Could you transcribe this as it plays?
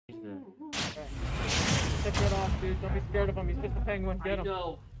Check it off, dude. Don't be scared of him. He's just a penguin. Get him.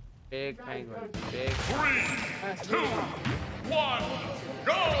 No. Big penguin. Big. 3, 2, 1,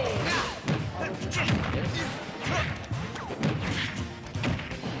 go!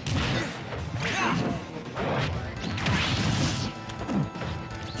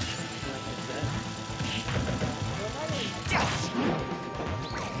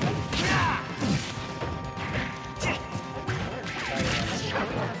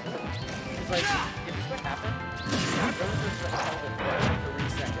 Like, if this would happen, those are just held it for 3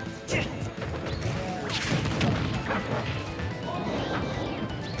 seconds.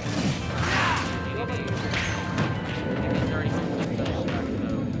 Maybe he's already completed the distract,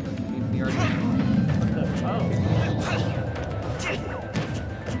 though. He already... Oh.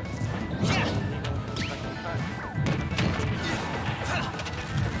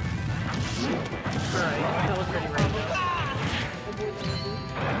 Alright, that was pretty random.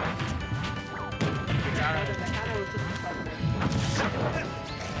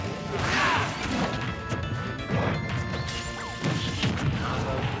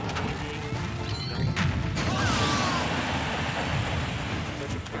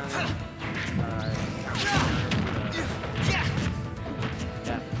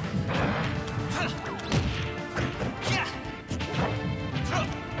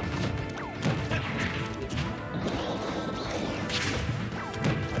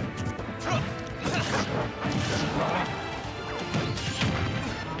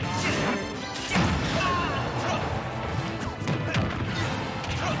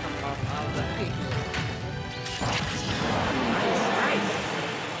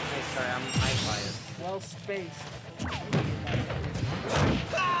 Spaced.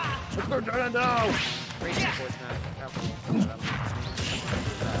 Let's go, Donutdo! Raging force now.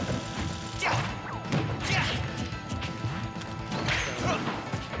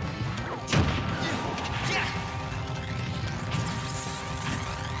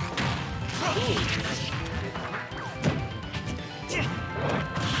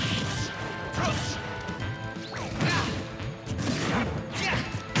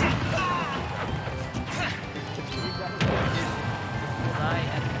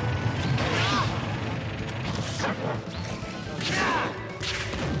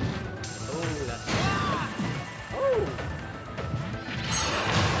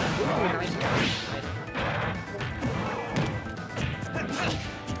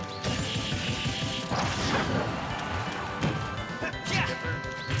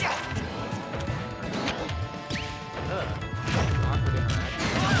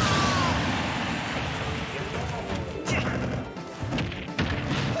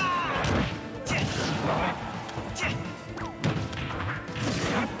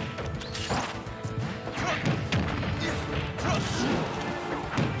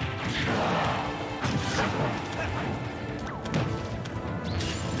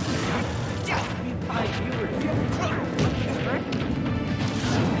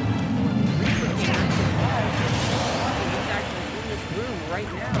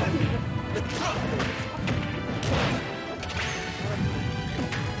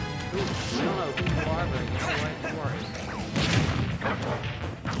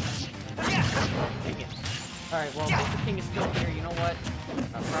 Alright, well, since the king is still here, you know what?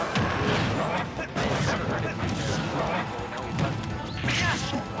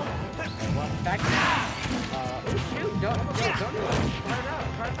 Well, back to oh shoot, don't try it out,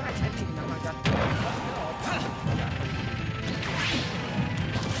 try it back. I think I got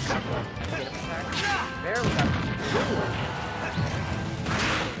there we go.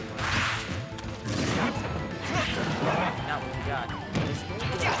 Now what we got?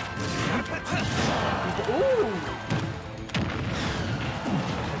 Ooh!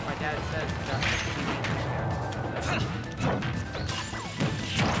 Like my dad says, we got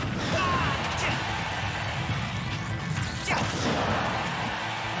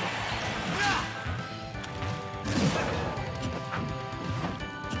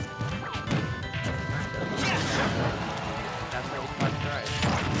that's where we fight right.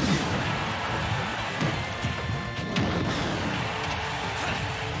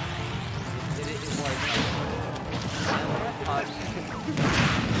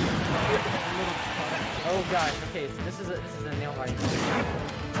 Oh gosh, okay, so this is a nail biter.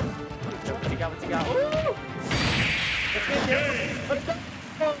 What you got? What you got? Ooh! Let's go!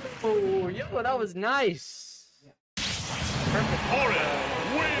 Oh, yo, that was nice. Perfect. I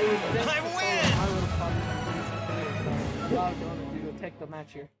Wow, Donutdo, take the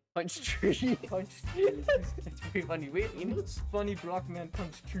match here. Punch tree. Punch tree. It's pretty funny. Wait, you know what's Funny Blockman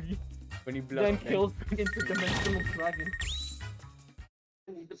punch tree. when you blow Then kills interdimensional dragon.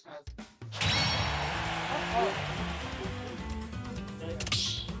 Oh,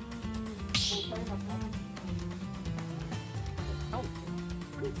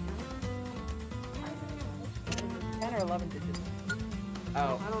 10 or 11 digits. oh.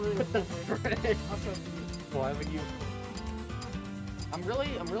 I don't really What the remember. frick? I'll show it to you. Why would you? I'm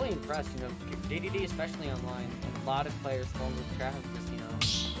really impressed. You know, DDD, especially online, a lot of players fall into the trap of just, you know,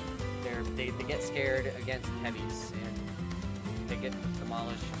 they get scared against heavies and they get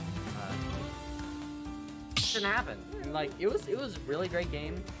demolished. It didn't happen. Like it was a really great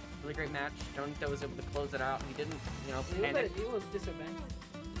game, really great match. Donutdo was able to close it out. He didn't, you know, panic. It was disadvantaged.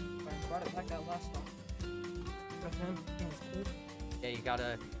 I brought it back that last one. With him, he was cool. Yeah, you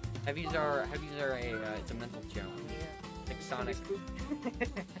gotta. Heavies are it's a mental challenge. Yeah. Like Sonic.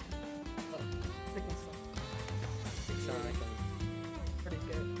 Sonic. Pretty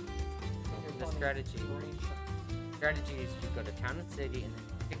good. The strategy is you go to town and city and then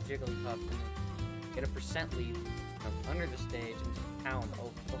pick Jigglypuff and then get a percent lead under the stage and town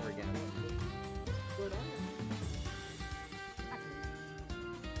over again. Good on it.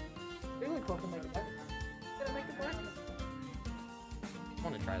 Really cool to make it better. Gotta make it work. I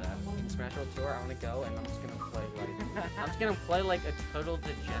want to try that. In Smash World Tour, I want to go and I'm just gonna play like a total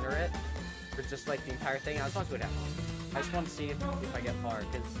degenerate for just like the entire thing. I just want to do it at home. I just want to see if I get far,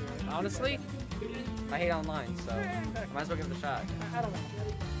 because honestly, I hate online, so I might as well give it a shot. I don't know.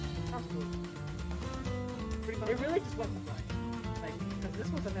 Sounds cool. It really just wasn't right. Like, because this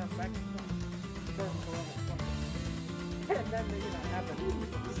was announced back in Corona. And then, you know, happened.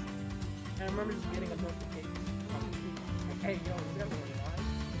 And I remember just getting a notification from like, hey, yo, is everyone live?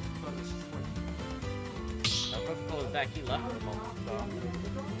 But it's just like, Coca-Cola's back. He left for a moment, so.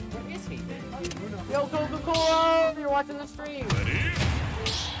 Where is he? yo, Coca-Cola! You're watching the stream!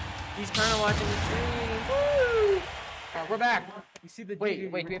 He's kind of watching the stream. Woo! Alright, we're back. you see the Wait, do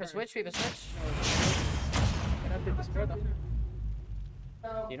we have a switch? And I did the square though.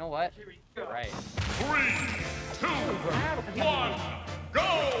 You know what? You're right. 3, 2, 1, go!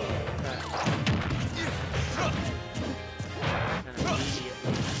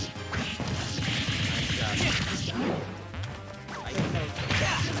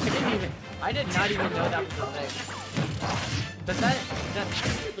 I did not even know that was a thing. But that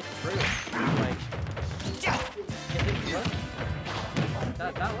actually looks true. Like, if it look,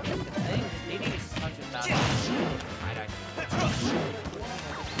 that looks like a thing. Maybe it's such a bad thing.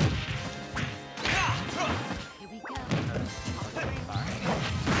 Here we go.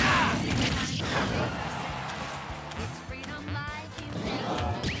 It's freedom like you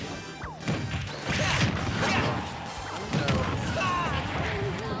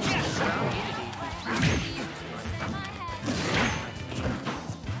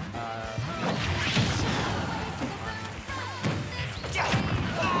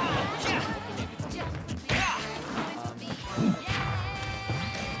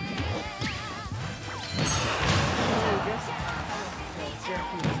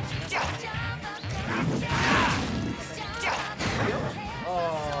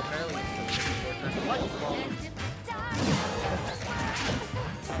Oh, barely.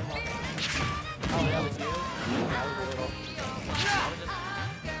 Oh, that was you? That was a little...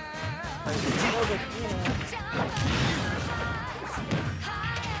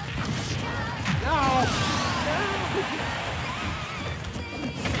 Oh,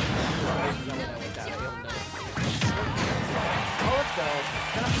 let's go.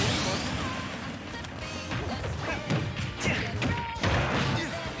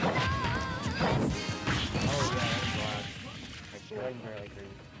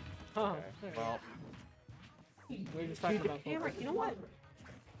 Huh. Well, We just talked about camera, you know what?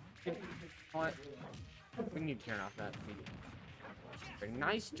 What? We need to turn off that.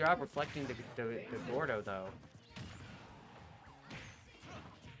 Nice job reflecting the Gordo, though.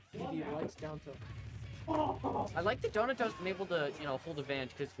 the lights down to. I like that Donutdo's been able to, you know, hold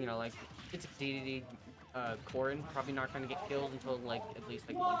advantage because, you know, like, it's a DDD, Corrin probably not going to get killed until, like, at least,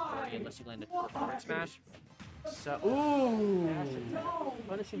 like, 140 unless you land a forward smash. So, ooh!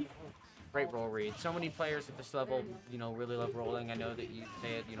 Punishing. Great roll read. So many players at this level, you know, really love rolling. I know that you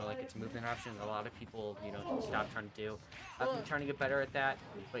say it, you know, like it's a movement option. A lot of people, you know, stop trying to do. I've been trying to get better at that,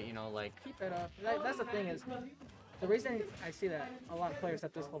 but, you know, like... Keep it up. That's the thing is, the reason I see that a lot of players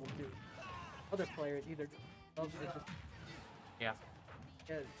at this level do. Other players either love it just, Yeah.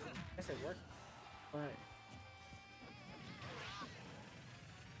 I guess it worked, but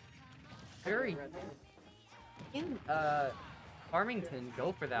Very... In, Farmington,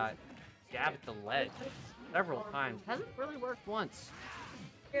 go for that jab at the ledge several times. Hasn't really worked once.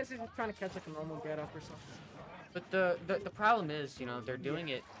 I guess he's just trying to catch like a normal get up or something. But the problem is, you know, they're doing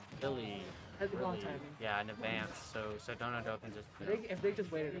it really, That's a long really, time. yeah, in advance. So Donutdo can just, you know, If they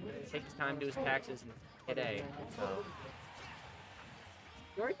just waited a bit. take his time, do his taxes, and hit A. So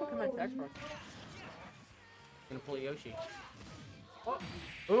You already took my tax part. gonna pull Yoshi. Oh.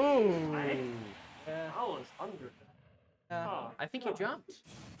 Ooh! Yeah. I was under. I think you jumped.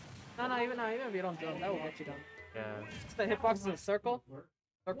 No, even if you don't jump, that will get you down. Yeah. It's the hitbox is a circle.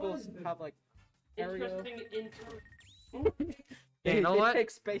 Circles have like area. Yeah, you know they what?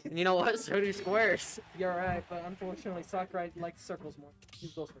 take space. And you know what? So do squares. You're right, but unfortunately, Sakurai likes circles more.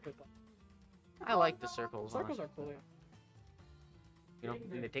 Use those for hitbox. I like the circles. Circles Honestly. are cool, yeah. You know,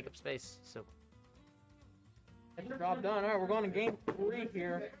 and they take up space. So Get the job done. Alright, we're going to game 3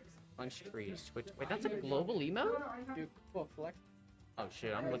 here. punch trees. Wait, that's a global emote? Dude, cool, flex. Oh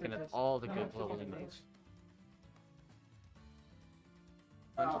shit! I'm looking at all the good global emotes.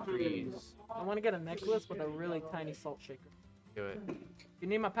 Punch trees. I want to get a necklace with a really tiny salt shaker. Do it. You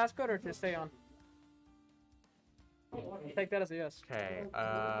need my passcode or to stay on? Take that as a yes. Okay.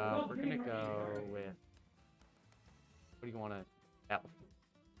 We're gonna go with. What do you want to? That one.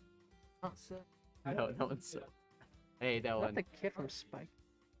 Not sick. No, that one's. Hey, that Not one. the kid from Spike.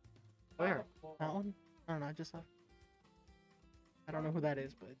 Where? That one? I don't know, I just saw. I don't know who that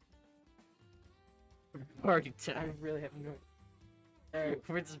is, but Party I time. really have no idea.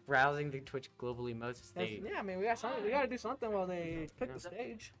 We're just browsing the Twitch global emotes stage. Yeah, I mean, we got something. We gotta do something while they pick the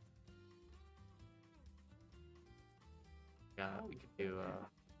stage. Yeah, we could do.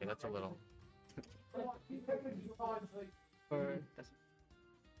 Okay, that's a little. Or that's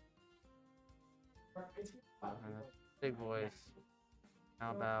Big voice.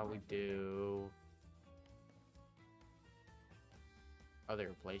 How about we do? Oh, they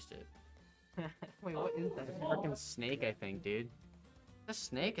replaced it. wait, what is that? Freaking snake, I think, dude. A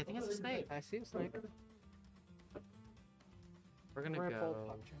snake? I think it's a snake. I see a snake. We're gonna Ripple go.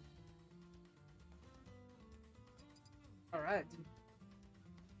 pop jump. All right.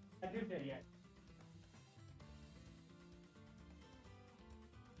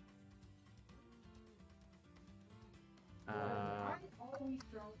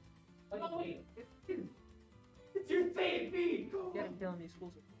 Get him killing these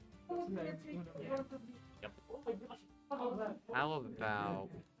fools. How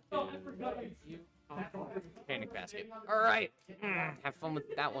about panic basket? All right, have fun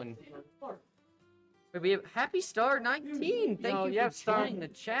with that one. Wait, we have Happy Star 19. Thank Yo, you you for have Star- joining the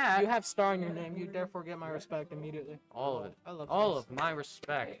chat. You have star in your name. You therefore get my respect immediately. all of it. I love All stars. of my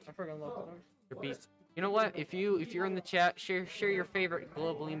respect. I freaking love stars. Your beast. You know what? If you're in the chat, share your favorite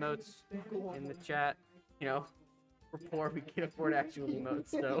global emotes in the chat. You know, before we can afford actual emotes.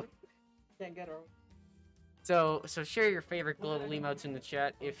 So Can't get her. so share your favorite global emotes in the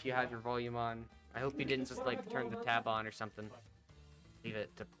chat if you have your volume on. I hope you didn't just like turn the tab on or something. Leave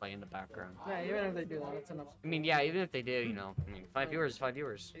it to play in the background. Yeah, even if they do that, that's enough. I mean, yeah, even if they do, you know, I mean, 5 viewers is 5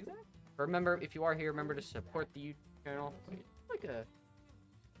 viewers. Exactly. Remember, if you are here, remember to support the YouTube channel. Wait, like a.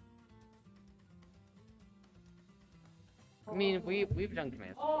 I mean, we've done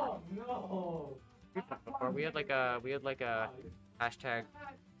commands before. Oh no! We've done it before. We had like a hashtag.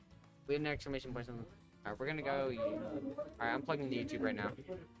 We had an exclamation point. Something. All right, we're gonna go. All right, I'm plugging the YouTube right now.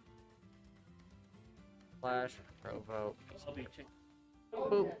 Flash Provo.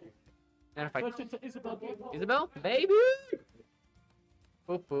 Boop. And if I Isabel, baby.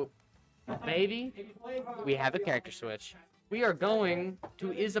 Boop boop. Baby, we have a character switch. We are going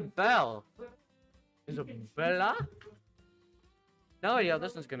to Isabel. Isabella? No idea how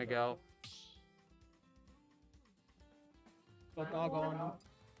this one's gonna go. Go doggo on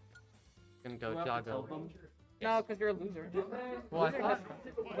Gonna go doggo. No, because you're a loser. Well, I Loser thought.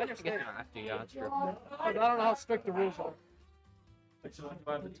 has- I guess you have to, yeah, that's true. 'Cause I don't know how strict the rules are. So do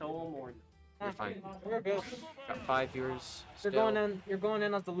I have to tell them or? You're fine. We're good. Got 5 viewers. You're Still going in. You're going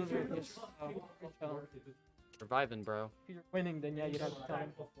in as the loser. Just, chill. surviving, bro. If you're winning, then yeah, you'd have to tell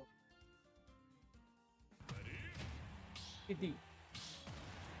him. GD.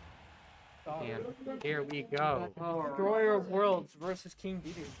 And here we go. Destroyer of Worlds versus King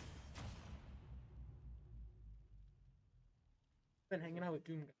Dedede. Been hanging out with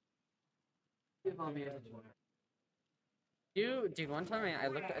Doom. Dude, one time I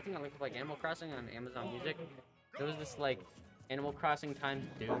looked. I think I looked up like Animal Crossing on Amazon Music. There was this like Animal Crossing times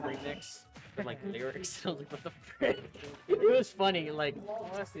Doom remix with like lyrics. I was like, what the frick? It was funny. Like, Oh,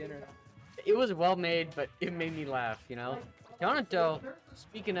 that's the internet. it was well made, but it made me laugh. You know. Donutdo,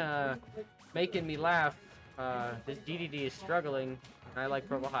 speaking of making me laugh, this DDD is struggling, and I like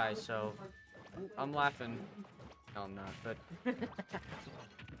Purple High, so I'm laughing. No, I'm not, but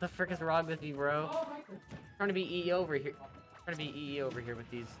the frick is wrong with me, bro? Trying to be EE over here. Trying to be EE over here with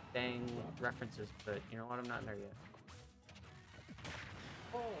these dang references, but you know what? I'm not there yet.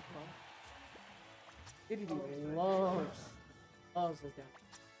 Oh, Diddy loves this game.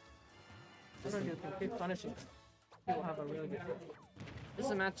 This is keep punishing. He will have a really good game. This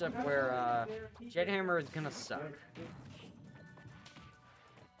is a matchup where Jedhammer is gonna suck.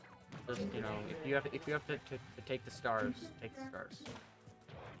 Just, you know, if you have to take the stars, take the stars.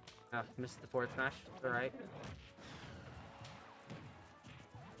 Missed the forward smash. It's alright.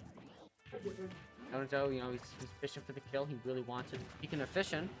 Donutdo, you know, he's fishing for the kill. He really wants it. Speaking of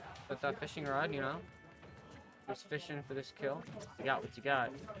fishing, with that fishing rod, you know, he's fishing for this kill. You got what you got.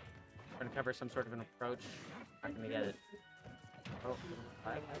 Trying to cover some sort of an approach. Not gonna get it. Oh,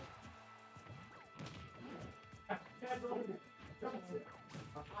 right.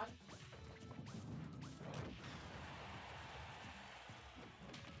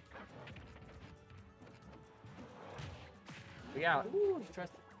 Yeah. Ooh, he tries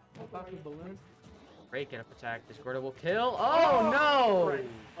to pop out the balloons. Great get up attack. This Gordo will kill. Oh no! Right.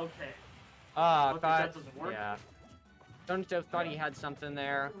 Okay. Ah, Okay, thought. that doesn't work. Yeah. Donutdo thought he had something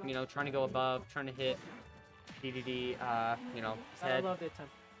there. You know, trying to go above, trying to hit DDD. You know, his I head. love the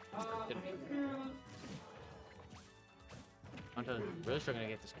attempt. Donutdo's really struggling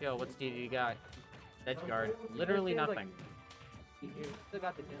to get this kill. What's DDD got? Edge guard. Literally Feels like nothing. he still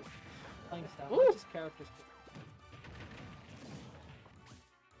got the dance. Playing style. Ooh. It's just characters.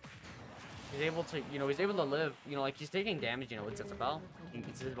 He's able to, you know, he's able to live, you know, like he's taking damage, you know, it's Isabel.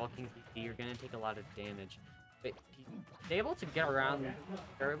 It's Isabel King PP, you're gonna take a lot of damage. But he's able to get around,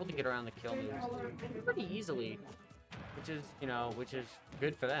 they're able to get around the kill moves pretty easily. Which is, you know, which is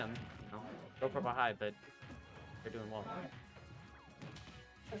good for them. You know, go purple high, but they're doing well.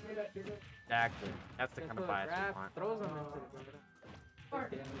 Exactly. That's the kind of bias we want. Throws him into the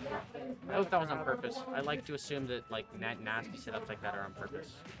I hope that was on purpose. I like to assume that like nasty setups like that are on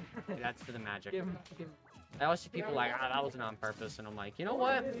purpose. That's for the magic. give him. I always see people like, ah, that wasn't on purpose, and I'm like, you know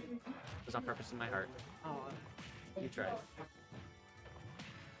what? It was on purpose in my heart. Oh, You tried.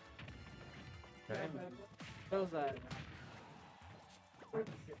 Okay. throws that.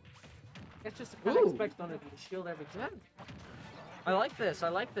 It's just kind Ooh. of expect on to shield every time. I like this. I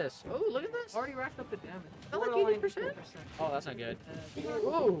like this. Oh, look at this. Already racked up the damage. Not like Borderline 80%? 80%. Oh, that's not good. Ooh.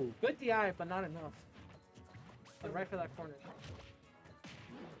 Ooh. Good DI, but not enough. And right for that corner.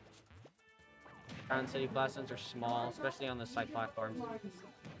 Crown City blast zones are small, especially on the side platforms.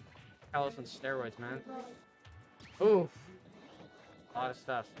 Carlos on steroids, man. Ooh. A lot of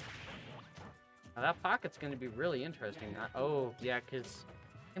stuff. Now that pocket's going to be really interesting. Oh, yeah, because...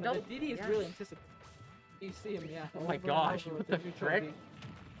 And the DD is really anticipated. You see him, yeah. Oh my over and gosh, over what with the neutral frick? D.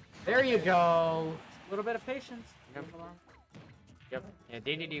 There you go. A little bit of patience. Yep. Move along. Yep. Yeah,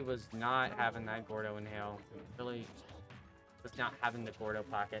 DDD was not having that Gordo inhale. Really was not having the Gordo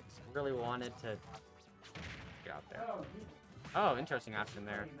pockets. Really wanted to get out there. Oh, interesting option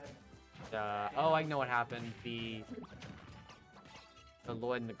there. Oh, I know what happened. The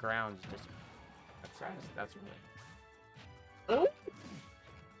Lloyd in the ground is just... That's really... Oh!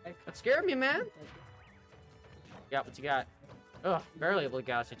 That scared me, man! Yeah, what you got? Ugh, barely able to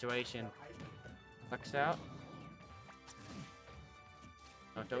get out of situation. Flex out.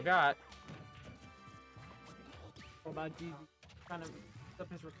 Donutdo got. What about GG? Trying to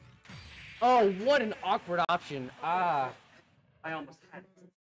up his Oh, what an awkward option. Ah. I almost had it.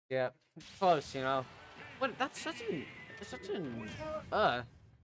 Yeah. Close, you know. What? That's such an...